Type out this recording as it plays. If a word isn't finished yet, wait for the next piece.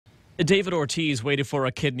David Ortiz waited for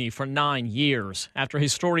a kidney for 9 years. After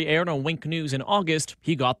his story aired on Wink News in August,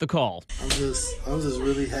 he got the call. I'm just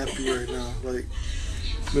really happy right now.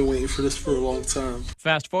 Been waiting for this for a long time.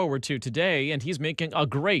 Fast forward to today, and he's making a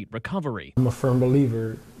great recovery. I'm a firm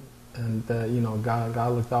believer, and that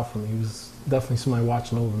God looked out for me. He was definitely somebody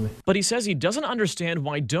watching over me. But he says he doesn't understand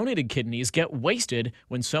why donated kidneys get wasted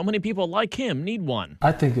when so many people like him need one.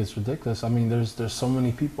 I think it's ridiculous. I mean, there's so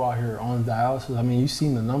many people out here on dialysis. I mean, you've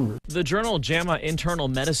seen the numbers. The journal JAMA Internal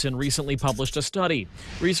Medicine recently published a study.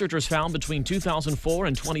 Researchers found between 2004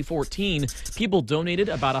 and 2014, people donated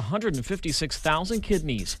about 156,000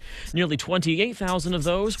 kidneys. Nearly 28,000 of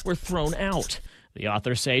those were thrown out. The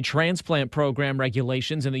authors say transplant program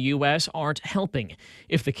regulations in the U.S. aren't helping.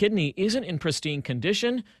 If the kidney isn't in pristine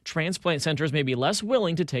condition, transplant centers may be less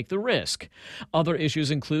willing to take the risk. Other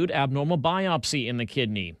issues include abnormal biopsy in the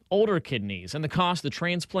kidney, older kidneys, and the cost of the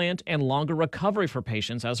transplant and longer recovery for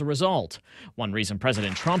patients as a result. One reason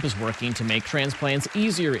President Trump is working to make transplants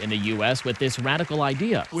easier in the U.S. with this radical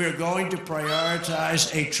idea. We're going to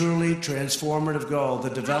prioritize a truly transformative goal, the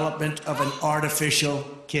development of an artificial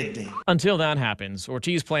kidney. Until that happens,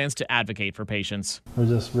 Ortiz plans to advocate for patients. We're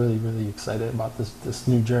just really, really excited about this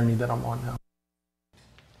new journey that I'm on now.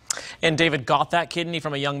 And David got that kidney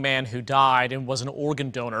from a young man who died and was an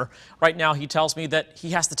organ donor. Right now, he tells me that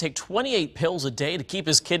he has to take 28 pills a day to keep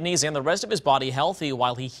his kidneys and the rest of his body healthy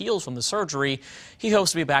while he heals from the surgery. He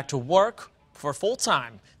hopes to be back to work for full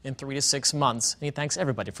time in 3 to 6 months. And he thanks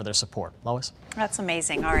everybody for their support. Lois? That's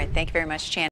amazing. All right. Thank you very much, Chan.